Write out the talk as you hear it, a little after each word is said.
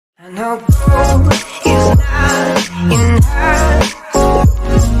Now gold is not in her.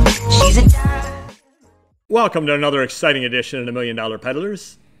 She's a diamond. Welcome to another exciting edition of the $1 Million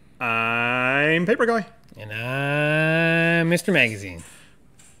Peddlers. I'm Papergoy. And I'm Mr. Magazine.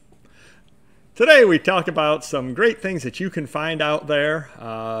 Today we talk about some great things that you can find out there.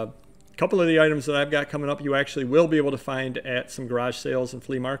 A couple of the items that I've got coming up you actually will be able to find at some garage sales and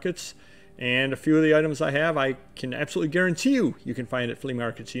flea markets. And a few of the items I have, I can absolutely guarantee you can find at flea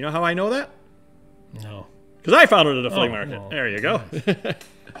markets. You know how I know that? No. Because I found it at a flea market. No. There you go.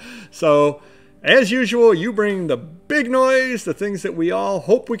 So, as usual, you bring the big noise, the things that we all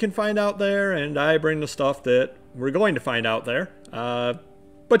hope we can find out there, and I bring the stuff that we're going to find out there.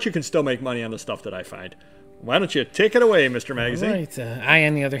 But you can still make money on the stuff that I find. Why don't you take it away, Mr. Magazine? All right. I,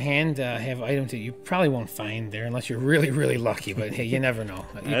 on the other hand, have items that you probably won't find there unless you're really, really lucky. But hey, you never know.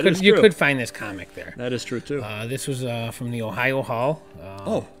 You could find this comic there. That is true, too. This was from the Ohio Hall.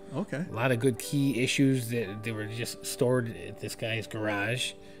 Oh, okay. A lot of good key issues that they were just stored at this guy's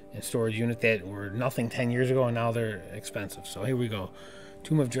garage and storage unit that were nothing 10 years ago, and now they're expensive. So here we go.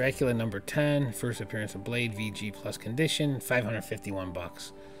 Tomb of Dracula number 10, first appearance of Blade, VG plus condition,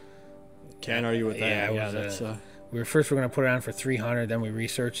 $551. Can't argue with that. Yeah, we were going to put it on for $300, then we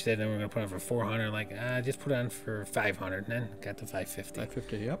researched it, then we were going to put it on for $400. Like, just put it on for $500, and then got to $550.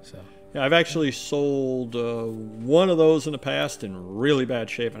 $550, yep. So yeah, I've actually sold one of those in the past in really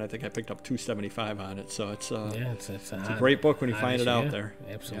bad shape, and I think I picked up $275 on it. So it's a great book when you find it out there.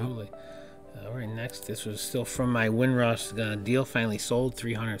 Absolutely. Yeah. All right, next, this was still from my Winrush deal. Finally sold,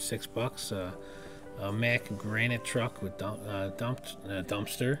 $306. Mack granite truck with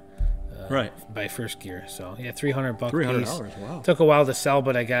dumpster. Right. By First Gear. So yeah, $300 $300, wow. Took a while to sell,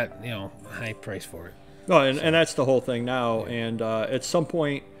 but I got high price for it. Oh, and that's the whole thing now. And at some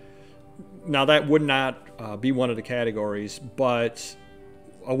point, now that would not be one of the categories, but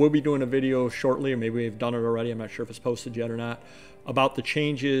I will be doing a video shortly, or maybe we've done it already. I'm not sure if it's posted yet or not, about the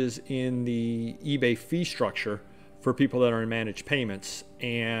changes in the eBay fee structure for people that are in managed payments.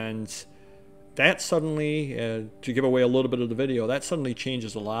 And that suddenly, to give away a little bit of the video, that suddenly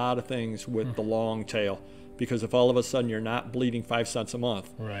changes a lot of things with the long tail. Because if all of a sudden you're not bleeding 5 cents a month,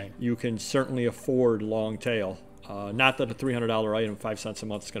 right, you can certainly afford long tail. Not that a $300 item, 5 cents a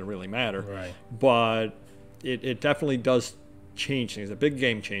month is going to really matter, right, but it definitely does change things. It's a big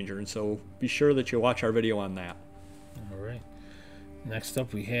game changer, and so be sure that you watch our video on that. All right. Next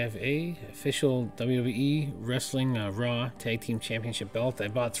up, we have a official WWE Wrestling Raw Tag Team Championship belt. I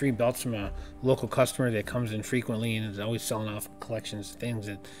bought 3 belts from a local customer that comes in frequently and is always selling off collections of things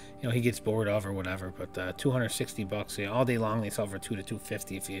that he gets bored of or whatever. But $260 all day long. They sell for $200 to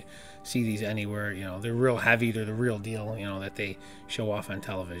 $250 if you see these anywhere. They're real heavy. They're the real deal. That they show off on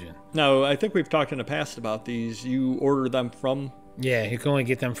television. Now, I think we've talked in the past about these. You order them from? Yeah, you can only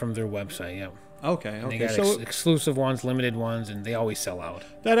get them from their website. Yeah. Okay. And they got exclusive ones, limited ones, and they always sell out.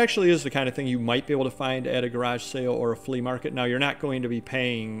 That actually is the kind of thing you might be able to find at a garage sale or a flea market. Now, you're not going to be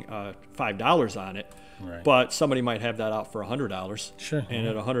paying $5 on it, right, but somebody might have that out for $100. Sure. And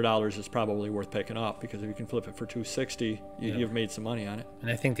at $100, it's probably worth picking up, because if you can flip it for $260, you've made some money on it. And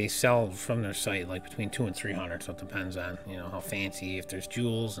I think they sell from their site like between $200 and $300, so it depends on how fancy, if there's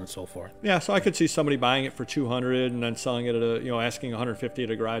jewels and so forth. Yeah, so I could see somebody buying it for $200 and then selling it at asking $150 at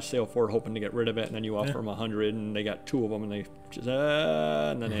a garage sale for it, hoping to get rid of it, and then you offer them $100, and they got 2 of them, and they just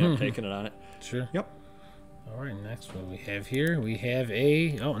and then they end up taking it on it. Sure. Yep. All right, next what we have here, we have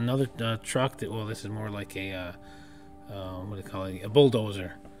another truck that, this is more like a what do they call it, a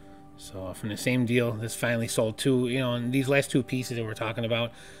bulldozer. So from the same deal, this finally sold too. And these last 2 pieces that we're talking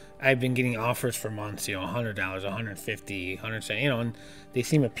about, I've been getting offers for months, $100, $150, $100, and they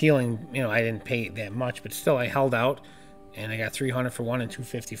seem appealing. I didn't pay that much, but still I held out, and I got $300 for one and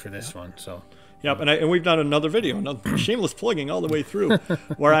 $250 for this one. So. Yep, and we've done another video, another shameless plugging all the way through,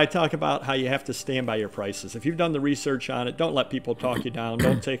 where I talk about how you have to stand by your prices. If you've done the research on it, don't let people talk you down.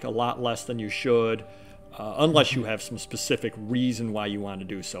 Don't take a lot less than you should, unless you have some specific reason why you want to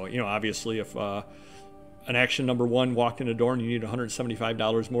do so. Obviously, if an action number 1 walked in the door and you need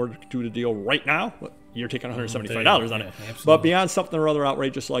 $175 more to do the deal right now, you're taking $175 on it. Absolutely. But beyond something rather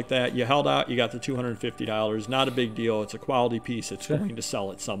outrageous like that, you held out, you got the $250. Not a big deal. It's a quality piece. It's going to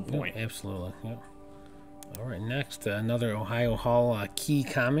sell at some point. Yeah, absolutely. Yeah. All right, next, another Ohio Hall key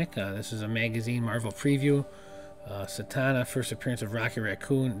comic. This is a magazine Marvel preview. Satana, first appearance of Rocky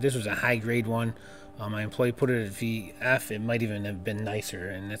Raccoon. This was a high-grade one. My employee put it at VF. It might even have been nicer,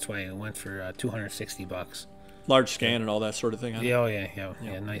 and that's why it went for $260. Large scan and all that sort of thing. Yeah,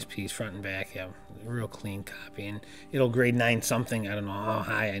 yeah, nice piece, front and back. Yeah, real clean copy, and it'll grade 9 something. I don't know how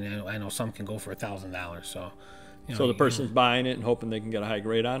high. I know some can go for $1,000. So So the person's buying it and hoping they can get a high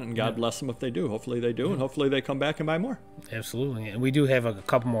grade on it, and God bless them if they do. Hopefully they do, and hopefully they come back and buy more. Absolutely. And we do have a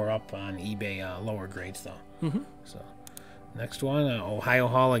couple more up on eBay, lower grades, though. So next one, Ohio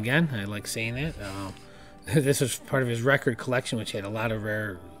Hall again. I like saying that. This was part of his record collection, which had a lot of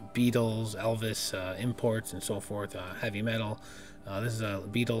rare Beatles, Elvis imports, and so forth, heavy metal. This is a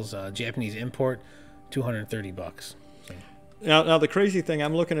Beatles Japanese import, $230. Now, the crazy thing,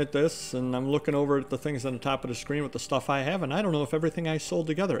 I'm looking at this, and I'm looking over at the things on the top of the screen with the stuff I have, and I don't know if everything I sold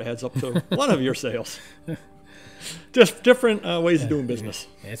together adds up to one of your sales. Just different ways of doing business.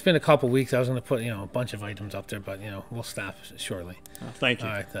 Yeah, it's been a couple weeks. I was going to put, a bunch of items up there, but, we'll stop shortly. Thank you.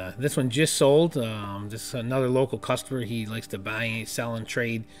 All right, this one just sold. This is another local customer. He likes to buy, sell, and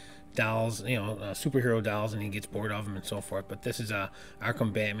trade dolls, superhero dolls, and he gets bored of them and so forth. But this is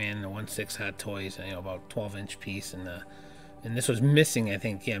Arkham Batman, the 1/6 Hot Toys, about 12-inch piece, and this was missing, I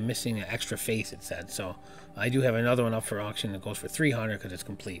think, missing an extra face, it said. So I do have another one up for auction that goes for $300 because it's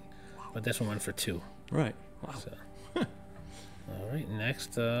complete. But this one went for $200. Right. Wow. So, all right,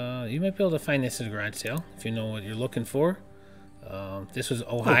 next, you might be able to find this at a garage sale if you know what you're looking for. This was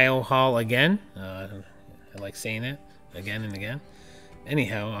Ohio Hall again. I like saying it again and again.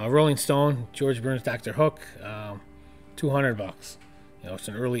 Anyhow, Rolling Stone, George Burns' Dr. Hook, $200. It's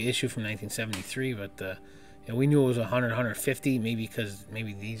an early issue from 1973, but we knew it was 100, 150, maybe because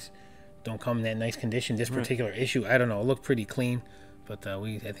these don't come in that nice condition. This particular issue, I don't know, it looked pretty clean, but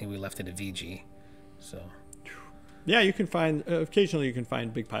I think we left it at VG. So. Yeah, you can find occasionally you can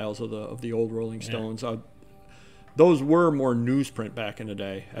find big piles of the old Rolling Stones. Those were more newsprint back in the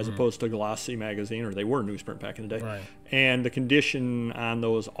day, as opposed to glossy magazine, or they were newsprint back in the day. Right. And the condition on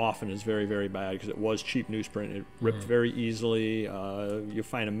those often is very, very bad because it was cheap newsprint. It ripped very easily. You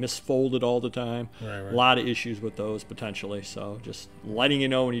find them misfolded all the time. Right. A lot of issues with those potentially. So just letting you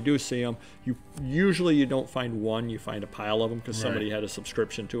know when you do see them. Usually you don't find one, you find a pile of them because somebody had a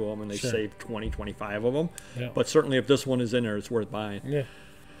subscription to them and they saved 20, 25 of them. Yeah. But certainly if this one is in there, it's worth buying. Yeah.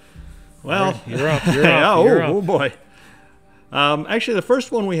 Well, right, you're up. You're up. Oh boy. Actually, the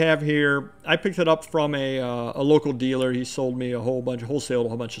first one we have here, I picked it up from a local dealer. He sold me wholesaled a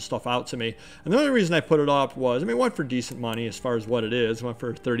whole bunch of stuff out to me. And the only reason I put it up was, it went for decent money as far as what it is. It went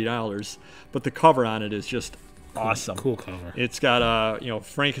for $30. But the cover on it is just awesome. Cool cover. It's got a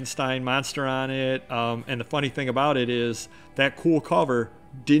Frankenstein monster on it. And the funny thing about it is that cool cover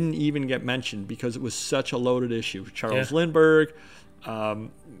didn't even get mentioned because it was such a loaded issue. Charles Lindbergh.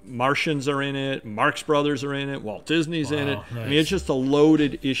 Martians are in it, Marx Brothers are in it, Walt Disney's in it. Nice. It's just a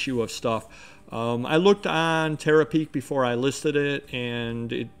loaded issue of stuff. I looked on Terapeak before I listed it,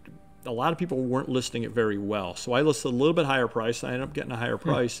 and a lot of people weren't listing it very well. So I listed a little bit higher price. I ended up getting a higher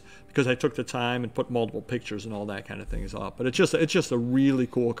price because I took the time and put multiple pictures and all that kind of things up. But it's just a really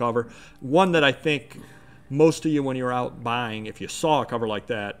cool cover. One that I think most of you, when you're out buying, if you saw a cover like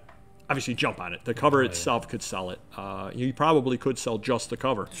that, obviously jump on it. The cover itself could sell it. You probably could sell just the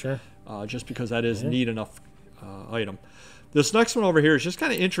cover. Sure. Just because that is a neat enough item. This next one over here is just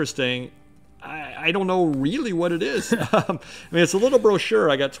kind of interesting. I don't know really what it is. It's a little brochure.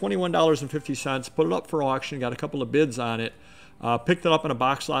 I got $21.50. Put it up for auction. Got a couple of bids on it. Picked it up in a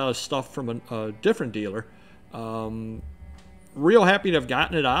box lot of stuff from a different dealer. Real happy to have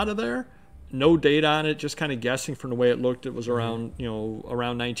gotten it out of there. No date on it, just kind of guessing from the way it looked. It was around,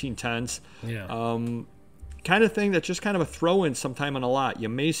 around 1910s. Yeah. Kind of thing that's just kind of a throw-in sometime in a lot. You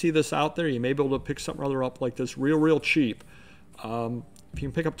may see this out there. You may be able to pick something or other up like this real cheap. If you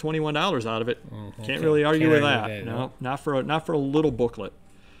can pick up $21 out of it, can't really argue with that. No, not for a little booklet.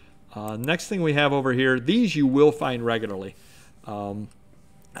 Next thing we have over here, these you will find regularly.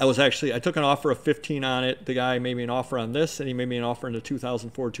 I took an offer of $15 on it. The guy made me an offer on this, and he made me an offer in the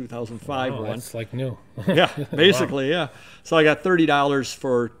 2004, 2005 one. That's like new. Yeah, basically, yeah. So I got $30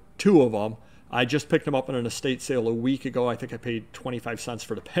 for two of them. I just picked them up in an estate sale a week ago. I think I paid 25 cents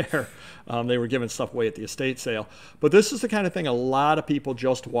for the pair. They were giving stuff away at the estate sale. But this is the kind of thing a lot of people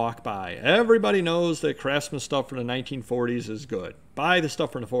just walk by. Everybody knows that Craftsman stuff from the 1940s is good. Buy the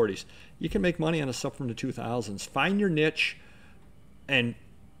stuff from the 40s. You can make money on the stuff from the 2000s. Find your niche, and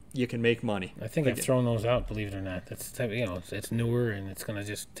you can make money. I think I've thrown those out, believe it or not. That's it's newer and it's gonna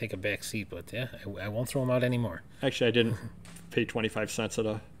just take a back seat. But yeah, I won't throw them out anymore. Actually, I didn't pay 25 cents at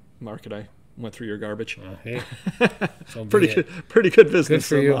a market. I went through your garbage. Hey, so pretty good business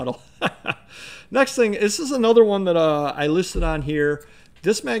model. Next thing, this is another one that I listed on here.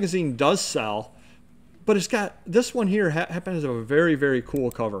 This magazine does sell, but it's got this one here happens to have a very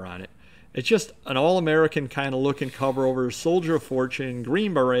cool cover on it. It's just an all-American kind of looking cover over Soldier of Fortune,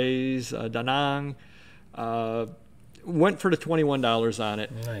 Green Berets, Da Nang. went for the $21 on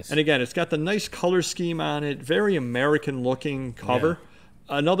it. Nice. And again, it's got the nice color scheme on it, very American looking cover.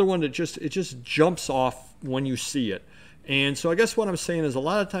 Another one that just jumps off when you see it. And so I guess what I'm saying is a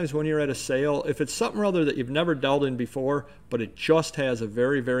lot of times when you're at a sale, if it's something or other that you've never dealt in before, but it just has a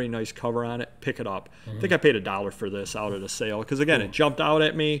very, very nice cover on it, pick it up. I think I paid $1 for this out at a sale because, again, it jumped out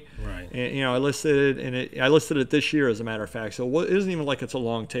at me. Right. And, I listed it, and I listed it this year, as a matter of fact. So it isn't even like it's a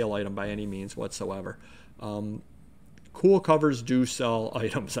long tail item by any means whatsoever. Cool covers do sell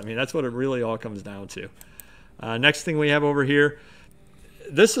items. I mean, that's what it really all comes down to. Next thing we have over here.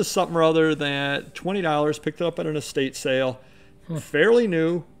 This is something or other that $20, picked it up at an estate sale. Fairly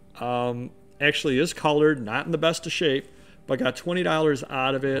new. Actually is colored, not in the best of shape, but got $20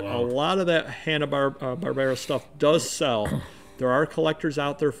 out of it. Wow. A lot of that Hanna-Barbera stuff does sell. There are collectors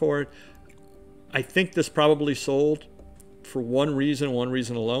out there for it. I think this probably sold for one reason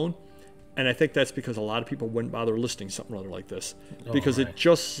alone. And I think that's because a lot of people wouldn't bother listing something or other like this. Because it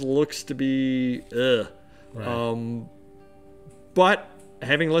just looks to be, Right. But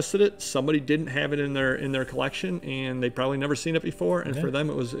having listed it, somebody didn't have it in their collection, and they probably never seen it before, and for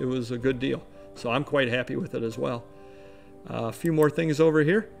them it was a good deal. So I'm quite happy with it as well. A few more things over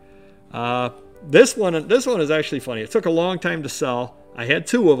here. This one is actually funny. It took a long time to sell. I had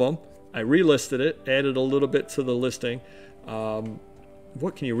 2 of them. I relisted it, added a little bit to the listing.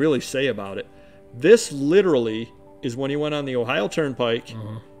 What can you really say about it? This literally is when you went on the Ohio Turnpike,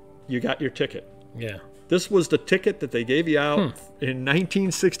 you got your ticket. Yeah. This was the ticket that they gave you out in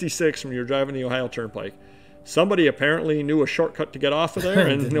 1966 when you were driving the Ohio Turnpike. Somebody apparently knew a shortcut to get off of there,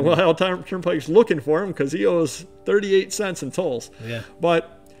 and the Ohio Turnpike's looking for him because he owes 38 cents in tolls. Yeah.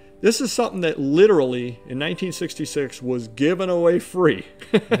 But this is something that literally in 1966 was given away free.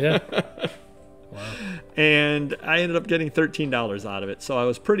 Yeah. Wow. And I ended up getting $13 out of it. So I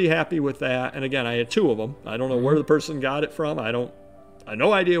was pretty happy with that. And again, I had 2 of them. I don't know where the person got it from. I have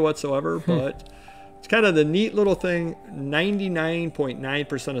no idea whatsoever, but it's kind of the neat little thing.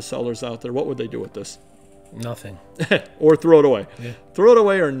 99.9% of sellers out there, what would they do with this? Nothing. Or throw it away. Yeah. Throw it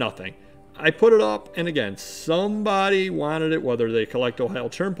away or nothing. I put it up, and again, somebody wanted it, whether they collect Ohio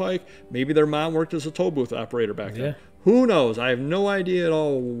Turnpike, maybe their mom worked as a toll booth operator back then. Who knows? I have no idea at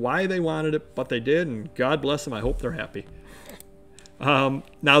all why they wanted it, but they did, and God bless them. I hope they're happy.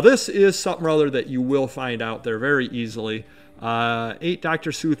 Now, this is something or other that you will find out there very easily. 8 Dr.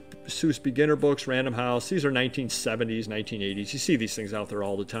 Seuss beginner books, Random House. These are 1970s, 1980s. You see these things out there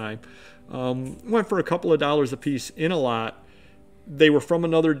all the time. Went for a couple of dollars a piece in a lot. They were from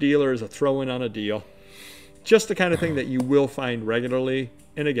another dealer as a throw-in on a deal. Just the kind of thing that you will find regularly.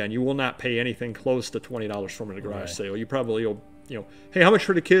 And again, you will not pay anything close to $20 from a garage sale. You probably will, hey, how much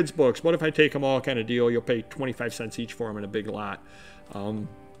for the kids' books? What if I take them all kind of deal? You'll pay 25 cents each for them in a big lot.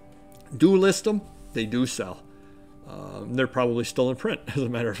 Do list them. They do sell. They're probably still in print, as a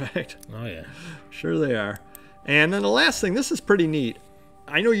matter of fact. Oh, yeah. Sure they are. And then the last thing, this is pretty neat.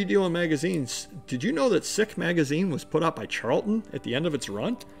 I know you deal in magazines. Did you know that Sick magazine was put out by Charlton at the end of its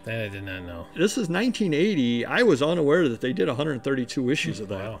run? That I did not know. This is 1980. I was unaware that they did 132 issues of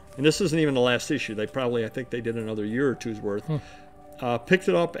that. Wow. And this isn't even the last issue. I think they did another year or two's worth. Picked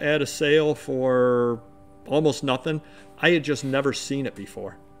it up at a sale for almost nothing. I had just never seen it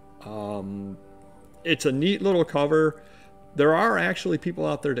before. It's a neat little cover. There are actually people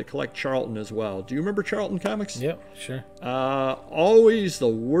out there that collect Charlton as well. Do you remember Charlton comics? Yep, sure. Always the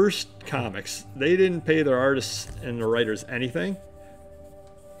worst comics. They didn't pay their artists and the writers anything.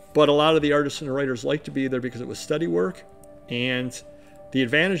 But a lot of the artists and the writers liked to be there because it was steady work. And the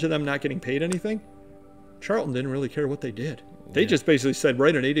advantage of them not getting paid anything, Charlton didn't really care what they did. They just basically said,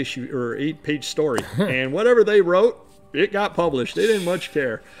 write an 8-page story. And whatever they wrote, it got published. They didn't much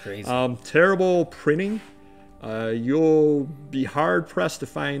care. Crazy. Terrible printing. You'll be hard pressed to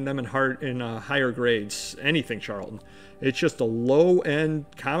find them in higher grades. Anything Charlton. It's just a low-end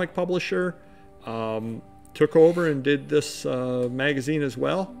comic publisher. Took over and did this magazine as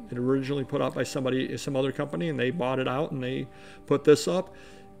well. It originally put out by some other company, and they bought it out and they put this up.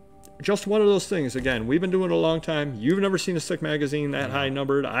 Just one of those things. Again, we've been doing it a long time. You've never seen a Sick magazine that high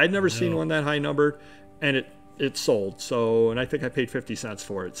numbered. I'd never seen one that high numbered, and it sold. So, and I think I paid 50 cents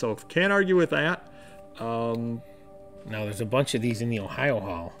for it. So can't argue with that. Now there's a bunch of these in the Ohio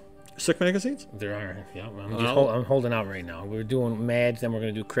Hall. Sick magazines? There are. Yeah, I'm holding out right now. We're doing Mads, then we're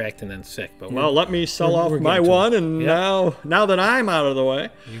going to do Cracked, and then Sick. But let me sell off my one, and now that I'm out of the way.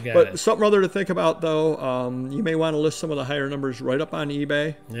 But something other to think about, though, you may want to list some of the higher numbers right up on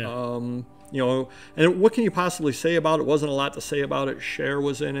eBay. Yeah. And what can you possibly say about it? Wasn't a lot to say about it. Cher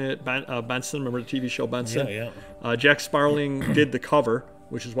was in it. Benson, remember the TV show Benson? Yeah. Jack Sparling did the cover.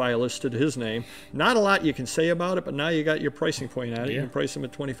 which is why I listed his name. Not a lot you can say about it, but now you got your pricing point at it. Yeah. You can price them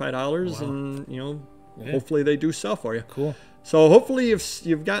at $25, Wow. and Yeah. hopefully they do sell for you. Cool. So hopefully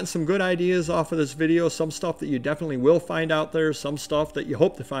you've gotten some good ideas off of this video, some stuff that you definitely will find out there, some stuff that you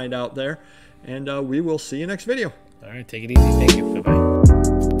hope to find out there, and we will see you next video. All right, take it easy. Thank you.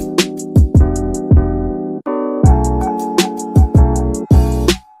 Bye-bye.